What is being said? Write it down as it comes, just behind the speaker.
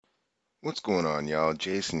What's going on, y'all?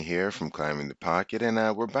 Jason here from Climbing the Pocket,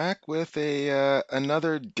 and we're back with a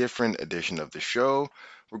another different edition of the show.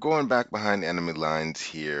 We're going back behind enemy lines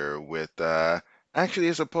here with actually,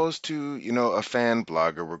 as opposed to a fan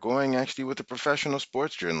blogger, we're going actually with a professional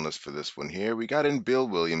sports journalist for this one here. We got in Bill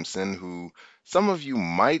Williamson, who some of you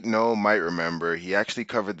might know, might remember. He actually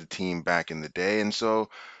covered the team back in the day, and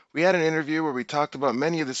so we had an interview where we talked about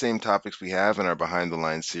many of the same topics we have in our Behind the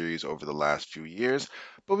Lines series over the last few years.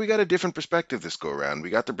 But we got a different perspective this go around.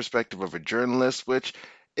 We got the perspective of a journalist, which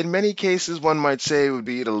in many cases one might say would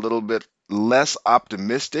be a little bit less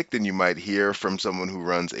optimistic than you might hear from someone who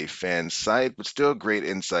runs a fan site, but still great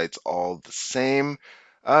insights all the same.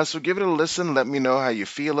 So give it a listen. Let me know how you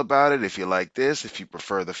feel about it, if you like this, if you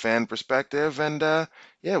prefer the fan perspective, and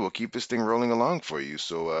yeah, we'll keep this thing rolling along for you.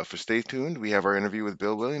 So for stay tuned, we have our interview with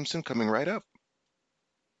Bill Williamson coming right up.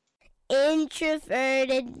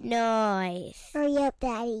 Introverted noise. Hurry up,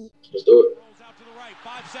 Daddy. Let's do it. Rolls out to the right.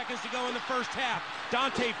 5 seconds to go in the first half.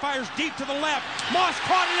 Dante fires deep to the left. Moss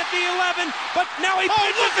caught it at the 11, but now he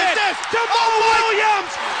pitches it to Mo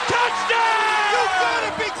Williams. Touchdown! You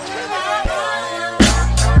gotta be kidding me!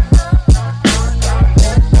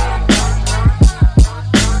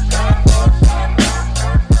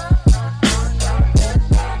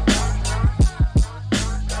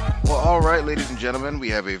 Well, all right, ladies and gentlemen,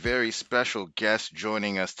 we have a very special guest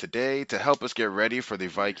joining us today to help us get ready for the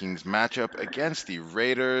Vikings matchup against the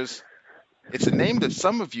Raiders. It's a name that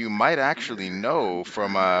some of you might actually know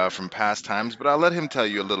from past times, but I'll let him tell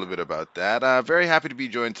you a little bit about that. Very happy to be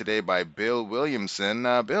joined today by Bill Williamson.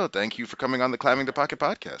 Bill, thank you for coming on the Climbing the Pocket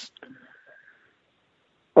podcast.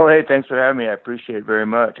 Well, hey, thanks for having me. I appreciate it very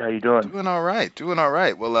much. How you doing? Doing all right, doing all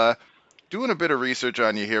right. Well, doing a bit of research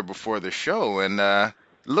on you here before the show, and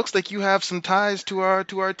looks like you have some ties to our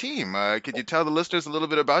team. Could you tell the listeners a little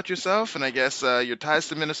bit about yourself, and I guess your ties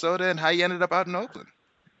to Minnesota and how you ended up out in Oakland?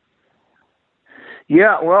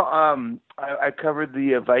 Yeah, well, I covered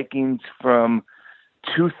the Vikings from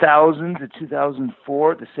 2000 to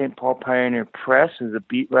 2004 at the St. Paul Pioneer Press as a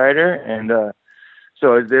beat writer, and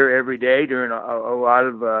so I was there every day during a lot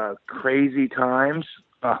of crazy times.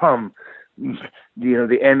 The end of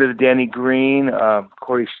the Danny Green,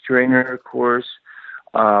 Corey Stringer, of course,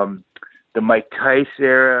 the Mike Tice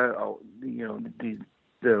era.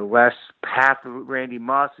 The last half of Randy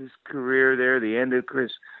Moss's career there, the end of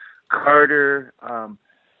Chris Carter.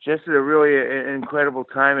 Just a really incredible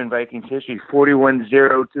time in Vikings history.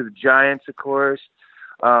 41-0 to the Giants, of course.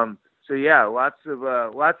 So yeah, lots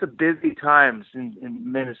of busy times in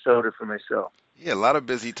Minnesota for myself. Yeah, a lot of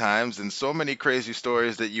busy times and so many crazy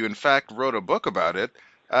stories that you, in fact, wrote a book about it.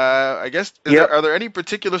 I guess Yep. are there any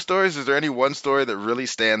particular stories? Is there any one story that really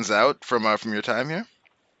stands out from your time here?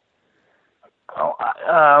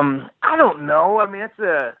 I don't know. As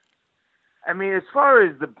far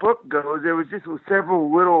as the book goes, there was just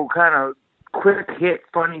several little kind of quick hit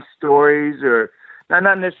funny stories, or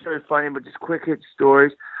not necessarily funny, but just quick hit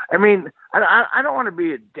stories. I don't want to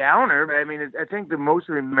be a downer, but I think the most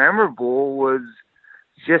memorable was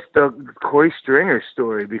just the Corey Stringer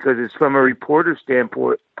story, because it's from a reporter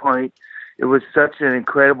standpoint. It was such an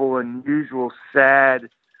incredible, unusual, sad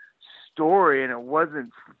story, and it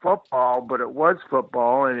wasn't football, but it was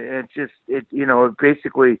football, and it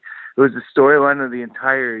was the storyline of the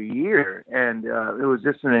entire year, and it was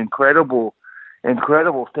just an incredible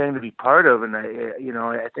thing to be part of, and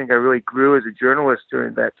I think I really grew as a journalist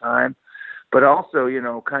during that time, but also,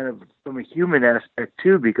 kind of from a human aspect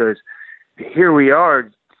too, because here we are,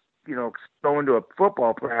 going to a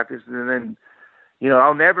football practice, and then,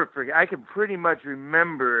 I'll never forget. I can pretty much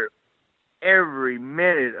remember every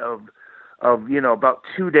minute of about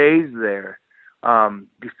 2 days there,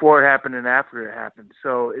 before it happened and after it happened.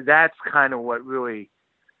 So that's kind of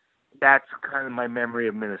my memory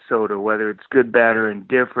of Minnesota, whether it's good, bad, or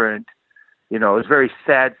indifferent. It was a very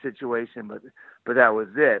sad situation, but that was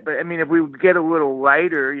it. But if we would get a little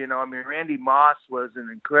lighter, Randy Moss was an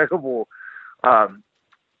incredible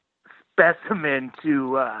specimen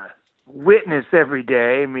to witness every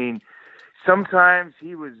day. Sometimes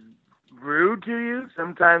he was rude to you,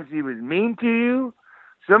 sometimes he was mean to you,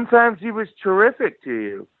 sometimes he was terrific to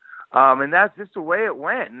you. And that's just the way it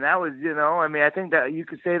went. And that was, I think that you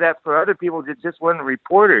could say that for other people that just weren't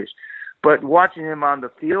reporters. But watching him on the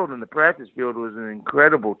field and the practice field was an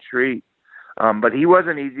incredible treat. But he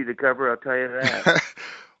wasn't easy to cover, I'll tell you that.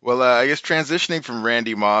 Well, I guess transitioning from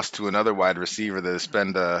Randy Moss to another wide receiver that has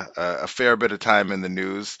spent a fair bit of time in the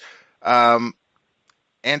news, um,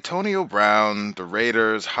 Antonio Brown, the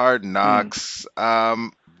Raiders, Hard Mm. Knocks.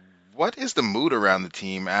 What is the mood around the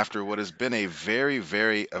team after what has been a very,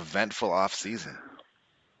 very eventful offseason?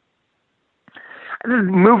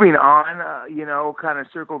 moving on, kind of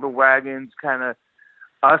circle the wagons, kind of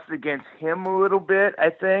us against him a little bit, I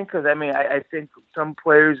think. Because, I think some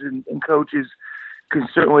players and coaches can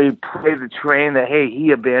certainly play the train that, hey,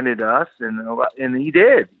 he abandoned us, and he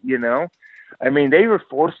did, they were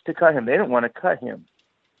forced to cut him. They didn't want to cut him.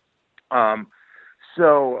 But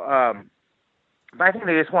I think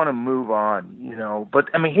they just want to move on, But,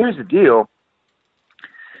 here's the deal.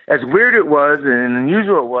 As weird it was and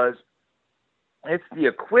unusual it was, it's the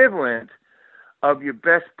equivalent of your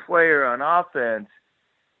best player on offense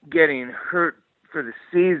getting hurt for the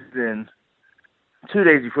season 2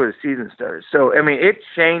 days before the season started. So, it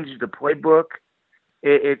changed the playbook.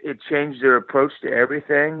 It changed their approach to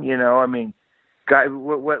everything,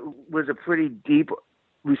 what was a pretty deep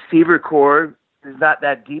receiver core is not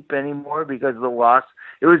that deep anymore because of the loss.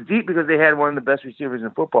 It was deep because they had one of the best receivers in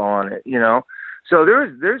football on it, So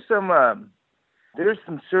there's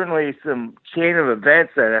certainly some chain of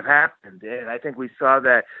events that have happened, and I think we saw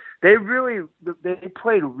that they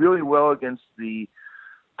played really well against the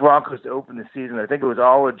Broncos to open the season. I think it was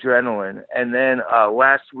all adrenaline, and then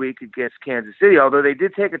last week against Kansas City, although they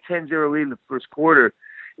did take a 10-0 lead in the first quarter,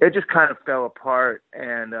 it just kind of fell apart,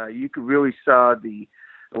 and you could really saw the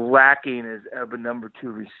lacking of a number 2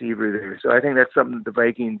 receiver there. So I think that's something that the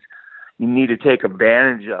Vikings need to take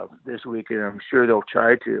advantage of this week, and I'm sure they'll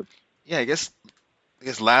try to. Yeah, I guess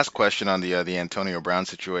last question on the Antonio Brown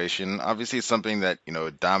situation. Obviously, it's something that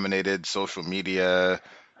dominated social media,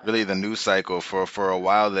 really the news cycle for a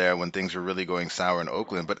while there when things were really going sour in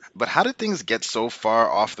Oakland. But how did things get so far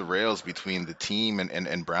off the rails between the team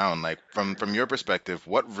and Brown? Like from your perspective,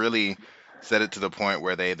 what really set it to the point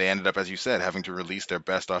where they ended up, as you said, having to release their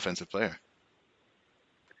best offensive player?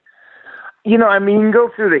 You can go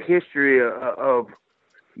through the history of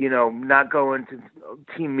not going to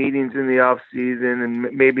team meetings in the off season and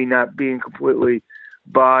maybe not being completely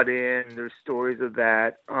bought in. There's stories of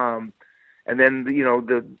that. And then,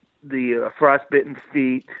 the frostbitten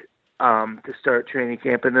feet to start training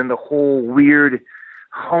camp, and then the whole weird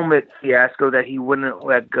helmet fiasco that he wouldn't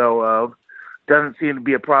let go of. Doesn't seem to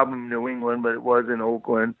be a problem in New England, but it was in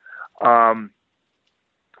Oakland. And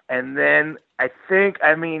then I think,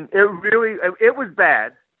 it was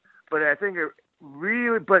bad, but I think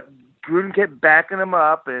but Gruden kept backing him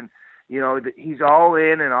up, and, he's all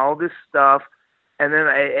in and all this stuff. And then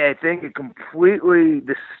I think it completely,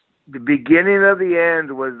 the beginning of the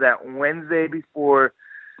end was that Wednesday before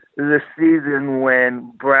the season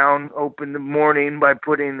when Brown opened the morning by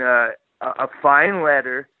putting a fine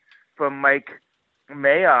letter from Mike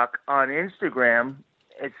Mayock on Instagram.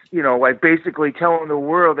 It's, basically telling the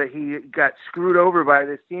world that he got screwed over by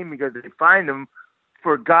this team because they fined him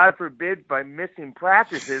for, God forbid, by missing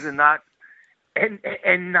practices and not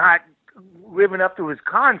living up to his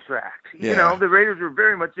contract. Yeah. The Raiders were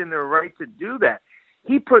very much in their right to do that.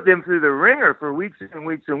 He put them through the ringer for weeks and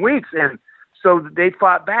weeks and weeks, and so they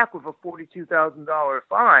fought back with a $42,000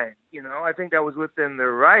 fine. I think that was within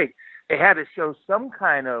their right. They had to show some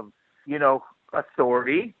kind of,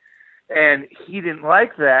 authority, and he didn't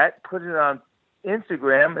like that, put it on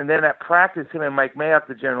Instagram, and then at practice, him and Mike Mayock,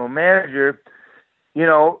 the general manager,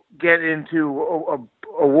 get into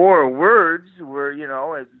a war of words where,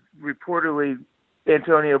 reportedly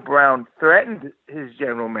Antonio Brown threatened his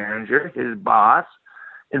general manager, his boss,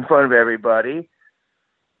 in front of everybody.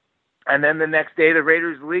 And then the next day, the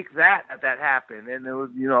Raiders leaked that happened. And it was,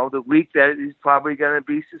 the leak that he's probably going to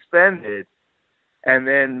be suspended. And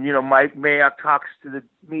then, Mike Mayock talks to the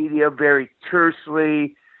media very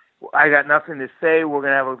tersely. I got nothing to say. We're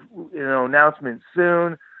going to have a, announcement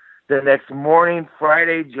soon. The next morning,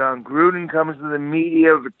 Friday, John Gruden comes to the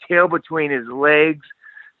media with a tail between his legs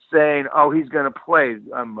saying, he's going to play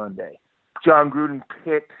on Monday. John Gruden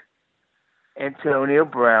picked Antonio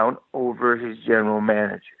Brown over his general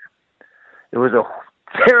manager. It was a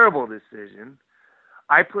terrible decision.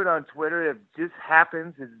 I put on Twitter, if this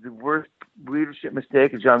happens, it's the worst leadership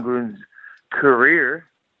mistake of John Gruden's career.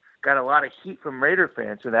 Got a lot of heat from Raider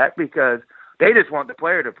fans for that because they just want the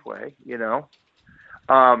player to play,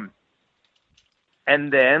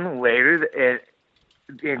 And then later,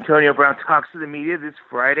 Antonio Brown talks to the media this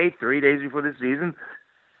Friday, 3 days before the season,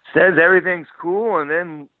 says everything's cool, and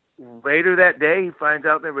then later that day, he finds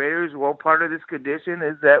out the Raiders, part of this condition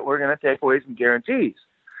is that we're going to take away some guarantees.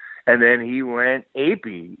 And then he went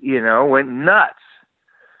apey, went nuts.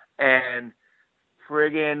 And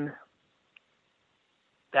friggin',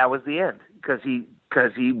 that was the end because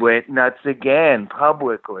he went nuts again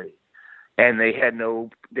publicly. And they had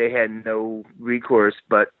no recourse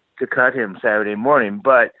but to cut him Saturday morning.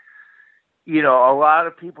 But you know, a lot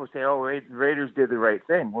of people say, "Oh, Raiders did the right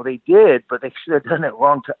thing." Well, they did, but they should have done it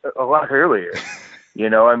a lot earlier. You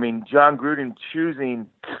know, I mean, John Gruden choosing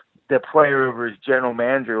the player over his general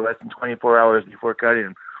manager less than 24 hours before cutting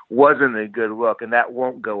him wasn't a good look, and that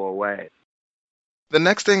won't go away. The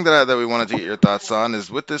next thing that we wanted to get your thoughts on is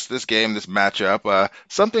with this game, this matchup,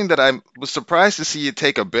 something that I was surprised to see you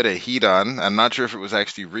take a bit of heat on. I'm not sure if it was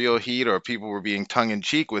actually real heat or people were being tongue in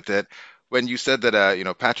cheek with it when you said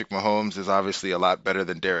that Patrick Mahomes is obviously a lot better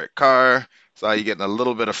than Derek Carr. Saw you getting a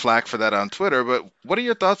little bit of flack for that on Twitter, but what are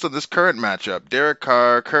your thoughts on this current matchup? Derek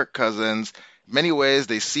Carr, Kirk Cousins. Many ways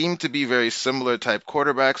they seem to be very similar type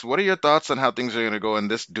quarterbacks. What are your thoughts on how things are going to go in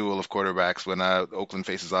this duel of quarterbacks when Oakland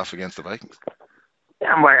faces off against the Vikings?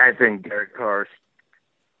 Yeah, I think Derek Carr.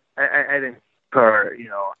 I think Carr, you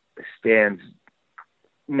know, stands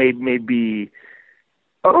maybe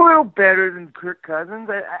a little better than Kirk Cousins.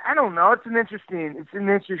 I don't know. It's an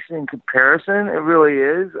interesting comparison. It really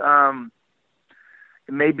is.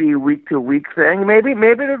 It may be a week to week thing. Maybe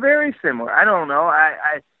they're very similar. I don't know.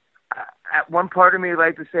 I one part of me would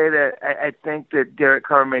like to say that I think that Derek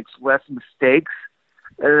Carr makes less mistakes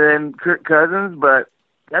than Kirk Cousins, but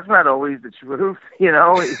that's not always the truth. You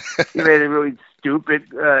know, he made a really stupid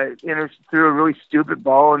threw a really stupid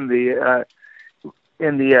ball in the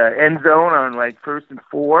end zone on like 1st and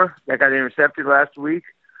 4 that got intercepted last week.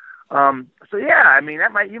 So yeah, I mean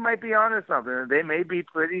you might be onto something. They may be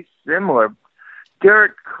pretty similar.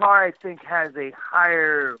 Derek Carr, I think, has a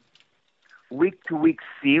higher week-to-week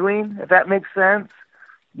ceiling, if that makes sense.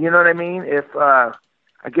 You know what I mean?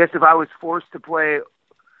 I guess if I was forced to play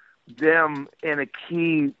them in a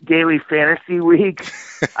key daily fantasy week,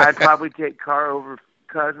 I'd probably take Carr over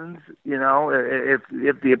Cousins, you know,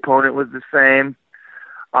 if the opponent was the same.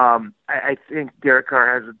 I think Derek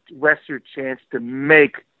Carr has a lesser chance to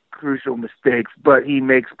make crucial mistakes, but he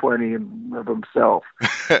makes plenty of himself.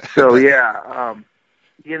 So yeah,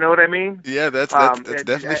 you know what I mean? Yeah, that's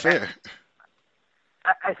definitely fair.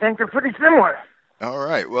 I think they're pretty similar. All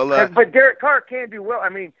right. Well, but Derek Carr can do well. I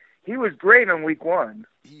mean, he was great on week 1.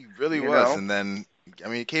 He really was, know? And then I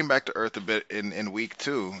mean, he came back to earth a bit in week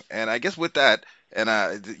 2. And I guess with that,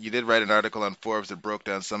 and you did write an article on Forbes that broke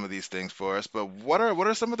down some of these things for us. But what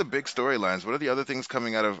are some of the big storylines? What are the other things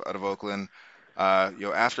coming out of Oakland?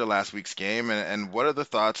 After last week's game, and what are the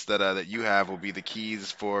thoughts that you have will be the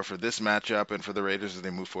keys for this matchup and for the Raiders as they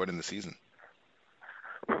move forward in the season?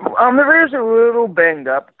 The Raiders are a little banged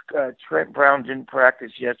up. Trent Brown didn't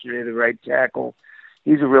practice yesterday, the right tackle.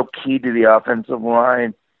 He's a real key to the offensive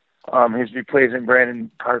line. His replacement,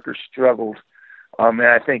 Brandon Parker, struggled. And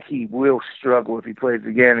I think he will struggle if he plays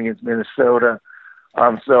again against Minnesota.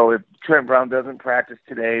 So if Trent Brown doesn't practice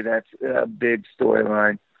today, that's a big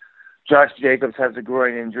storyline. Josh Jacobs has a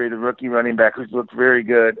groin injury, the rookie running back who's looked very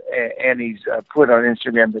good, and he's put on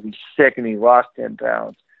Instagram that he's sick and he lost 10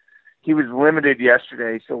 pounds. He was limited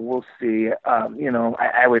yesterday, so we'll see.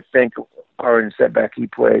 I would think, or in setback, he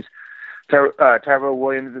plays. Tyrell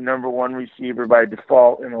Williams, the number 1 receiver by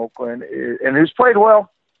default in Oakland, and who's played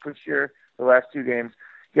well for sure the last 2 games.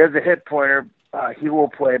 He has a hip pointer. He will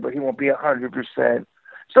play, but he won't be 100%.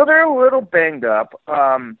 So they're a little banged up.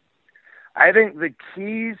 I think the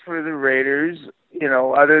keys for the Raiders, you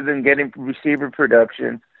know, other than getting receiver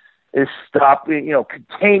production, is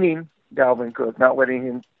containing Dalvin Cook, not letting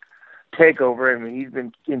him take over. I mean, he's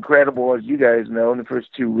been incredible, as you guys know, in the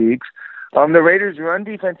first 2 weeks. The Raiders' run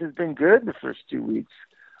defense has been good the first 2 weeks.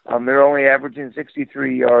 They're only averaging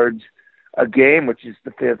 63 yards a game, which is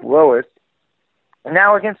the 5th lowest. And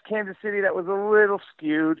now against Kansas City, that was a little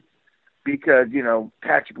skewed because, you know,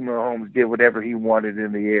 Patrick Mahomes did whatever he wanted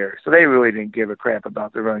in the air. So they really didn't give a crap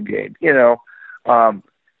about the run game, you know.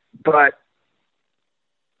 But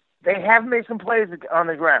they have made some plays on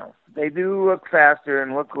the ground. They do look faster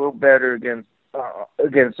and look a little better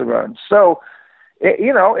against the run. So,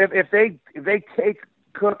 if they take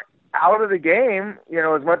Cook out of the game, you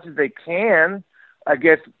know, as much as they can, I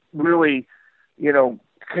guess really, you know,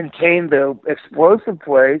 contain the explosive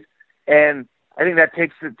plays. And I think that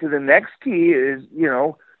takes it to the next key is, you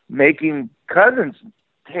know, making Cousins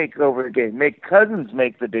take over the game, make Cousins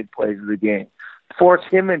make the big plays of the game, force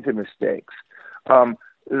him into mistakes.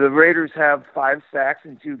 The Raiders have 5 sacks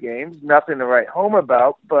in 2 games, nothing to write home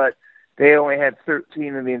about, but they only had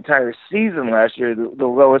 13 in the entire season last year, the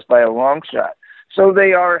lowest by a long shot. So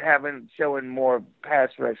they are showing more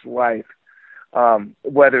pass rush life,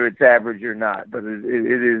 whether it's average or not, but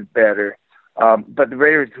it is better. But the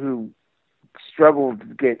Raiders, who struggled to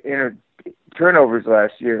get turnovers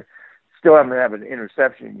last year, still haven't had an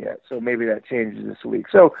interception yet. So maybe that changes this week.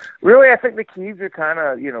 So really, I think the keys are kind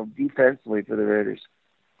of, you know, defensively for the Raiders.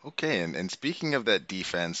 Okay, and speaking of that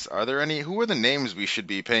defense, are there any, who are the names we should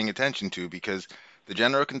be paying attention to? Because the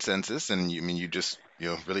general consensus, and you I mean you just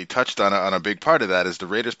really touched on a big part of that, is the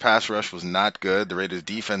Raiders pass rush was not good. The Raiders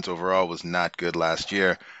defense overall was not good last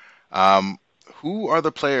year. Um, who are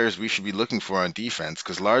the players we should be looking for on defense?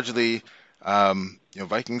 Because largely,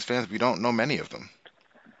 Vikings fans, we don't know many of them.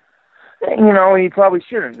 He probably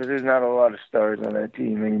shouldn't because there's not a lot of stars on that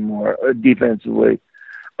team anymore defensively.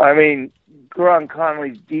 I mean, Garon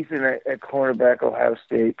Conley's decent at cornerback, Ohio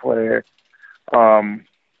State player.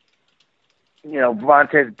 Vontez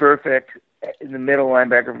Burfict in the middle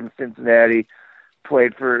linebacker from Cincinnati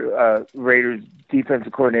played for Raiders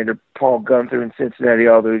defensive coordinator Paul Gunther in Cincinnati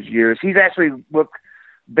all those years. He's actually looked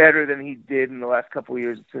better than he did in the last couple of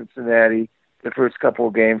years at Cincinnati, the first couple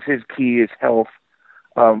of games. His key is health.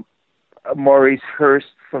 Maurice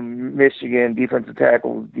Hurst from Michigan, defensive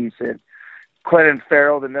tackle, was decent. Clinton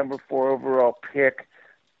Farrell, the number 4 overall pick,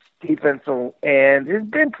 defensive end, has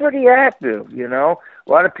been pretty active, A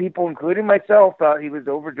lot of people, including myself, thought he was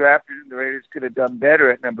overdrafted and the Raiders could have done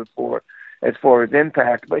better at number 4 as far as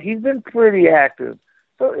impact, but he's been pretty active.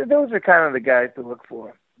 So those are kind of the guys to look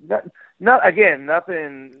for.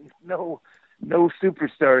 Nothing, no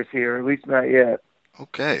superstars here, at least not yet.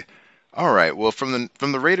 Okay. All right. Well, from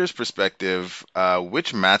the Raiders' perspective,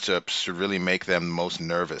 which matchups should really make them most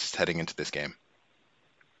nervous heading into this game?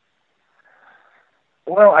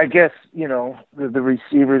 Well, I guess, the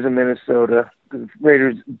receivers in Minnesota, the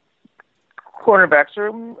Raiders cornerbacks are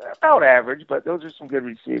about average, but those are some good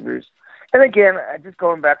receivers. And again, just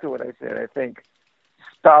going back to what I said, I think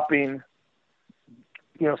stopping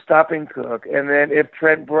Cook, and then if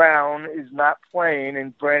Trent Brown is not playing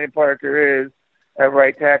and Brandon Parker is at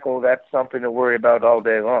right tackle, that's something to worry about all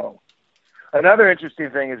day long. Another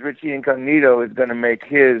interesting thing is Richie Incognito is going to make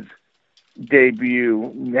his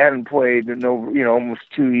debut. He hadn't played in almost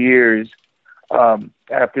 2 years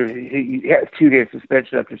after he had a 2-game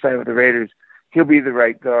suspension after signing with the Raiders. He'll be the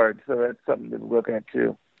right guard, so that's something to look at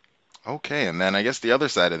too. Okay, and then I guess the other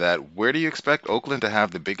side of that, where do you expect Oakland to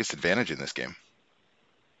have the biggest advantage in this game?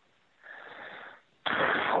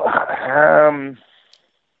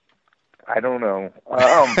 I don't know.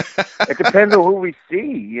 It depends on who we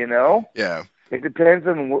see, Yeah. It depends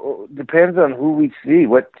on who we see.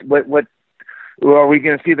 What are we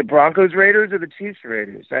going to see, the Broncos Raiders or the Chiefs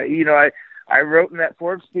Raiders? I wrote in that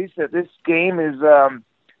Forbes piece that this game is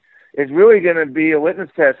really going to be a litmus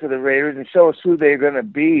test for the Raiders and show us who they're going to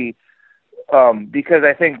be. Because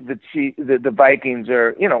I think the Vikings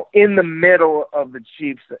are, in the middle of the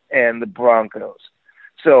Chiefs and the Broncos.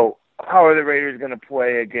 So how are the Raiders going to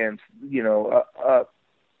play against,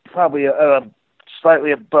 probably a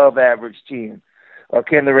slightly above average team? Or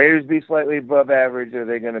can the Raiders be slightly above average, or are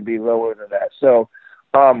they going to be lower than that? So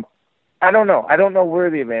I don't know. I don't know where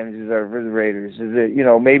the advantages are for the Raiders. Is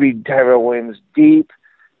it, maybe Tyrell Williams deep?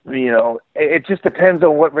 It just depends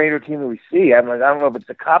on what Raider team we see. I don't know if it's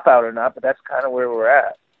a cop-out or not, but that's kind of where we're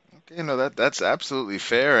at. Okay, no, that's absolutely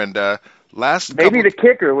fair. And maybe the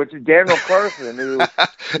kicker, which is Daniel Carson, who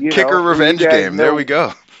kicker revenge game. There we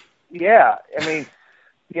go. Yeah, I mean,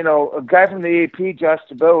 a guy from the AP, Josh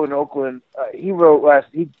Dubois in Oakland, he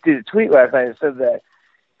did a tweet last night and said that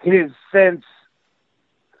his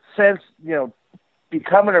since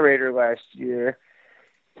becoming a Raider last year,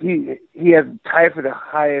 he has tied for the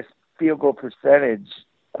highest field goal percentage,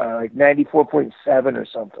 like 94.7 or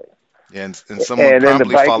something. Yeah, and someone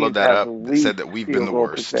promptly followed that up and said that we've been the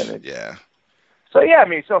worst. Percentage. Yeah. So yeah, I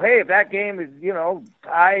mean, hey, if that game is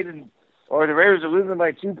tied or the Raiders are losing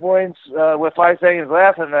by 2 points with 5 seconds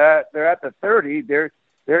left and they're at the 30, there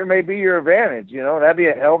may be your advantage. That'd be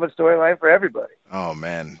a hell of a storyline for everybody. Oh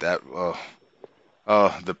man,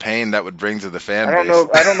 the pain that would bring to the fan base.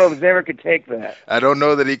 I don't know if Zimmer could take that. I don't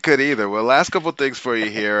know that he could either. Well, last couple things for you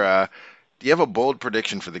here. Do you have a bold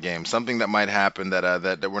prediction for the game? Something that might happen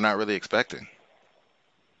that we're not really expecting?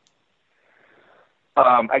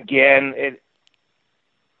 Again,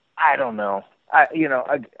 I don't know.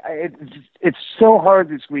 It's so hard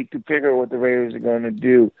this week to figure out what the Raiders are going to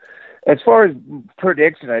do. As far as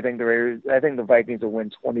prediction, I think the Vikings will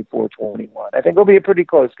win 24-21. I think it'll be a pretty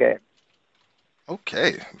close game.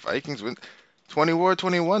 Okay, Vikings win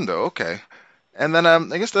 24-21 though. Okay. And then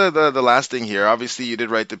I guess the last thing here, obviously you did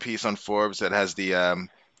write the piece on Forbes that has the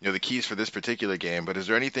the keys for this particular game, but is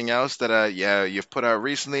there anything else that you've put out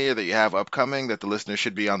recently or that you have upcoming that the listeners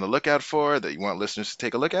should be on the lookout for, that you want listeners to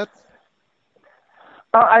take a look at?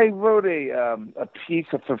 I wrote a piece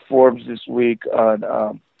for Forbes this week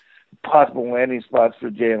on possible landing spots for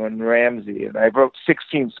Jalen Ramsey, and I wrote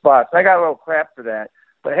 16 spots. I got a little crap for that.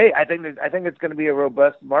 But hey, I think it's going to be a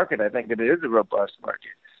robust market. I think it is a robust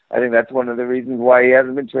market. I think that's one of the reasons why he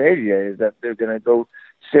hasn't been traded yet, is that they're going to go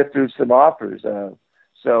sift through some offers.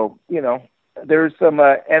 So, there's some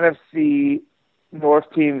NFC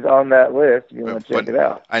North teams on that list if you want to check it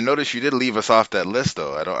out. I noticed you did leave us off that list,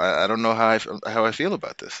 though. I don't know how I feel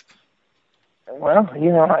about this. Well,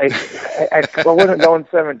 I wasn't going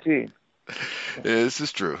 17. Yeah, this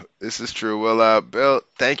is true. This is true. Well, Bill,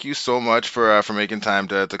 thank you so much for making time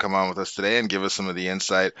to come on with us today and give us some of the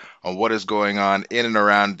insight on what is going on in and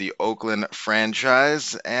around the Oakland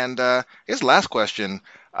franchise. And I guess last question,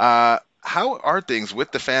 how are things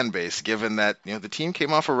with the fan base, given that the team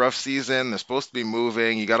came off a rough season, they're supposed to be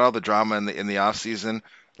moving, you got all the drama in the off season.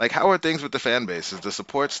 Like, how are things with the fan base? Is the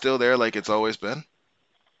support still there like it's always been?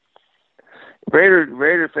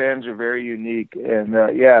 Raider fans are very unique, and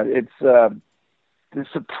it's the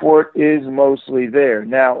support is mostly there.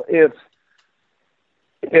 Now, if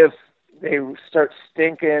they start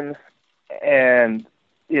stinking, and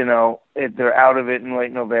if they're out of it in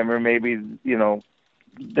late November, maybe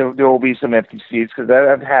there will be some empty seats, because that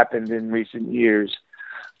have happened in recent years.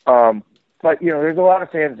 But there's a lot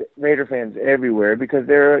of Raider fans everywhere, because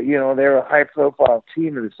they're a high profile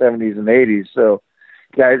team in the 70s and 80s, so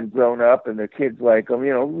guys have grown up and their kids like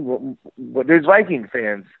them. There's Viking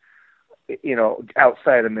fans,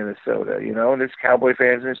 outside of Minnesota, and there's Cowboy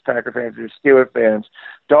fans, there's Packer fans, there's Steeler fans,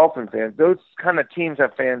 Dolphin fans. Those kind of teams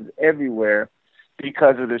have fans everywhere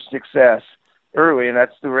because of their success early, and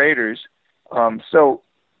that's the Raiders. So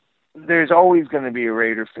there's always going to be a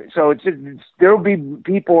Raider fan. So there'll be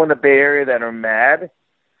people in the Bay Area that are mad,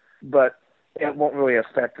 but it won't really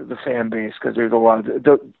affect the fan base, because there's a lot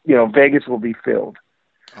of, Vegas will be filled.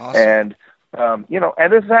 Awesome. And,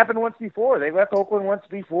 and this has happened once before. They left Oakland once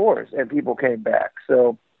before, and people came back.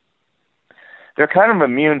 So they're kind of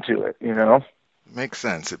immune to it, Makes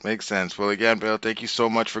sense. It makes sense. Well, again, Bill, thank you so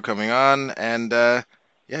much for coming on. And, I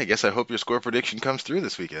guess I hope your score prediction comes through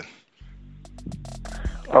this weekend.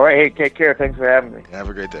 All right. Hey, take care. Thanks for having me. Have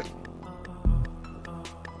a great day.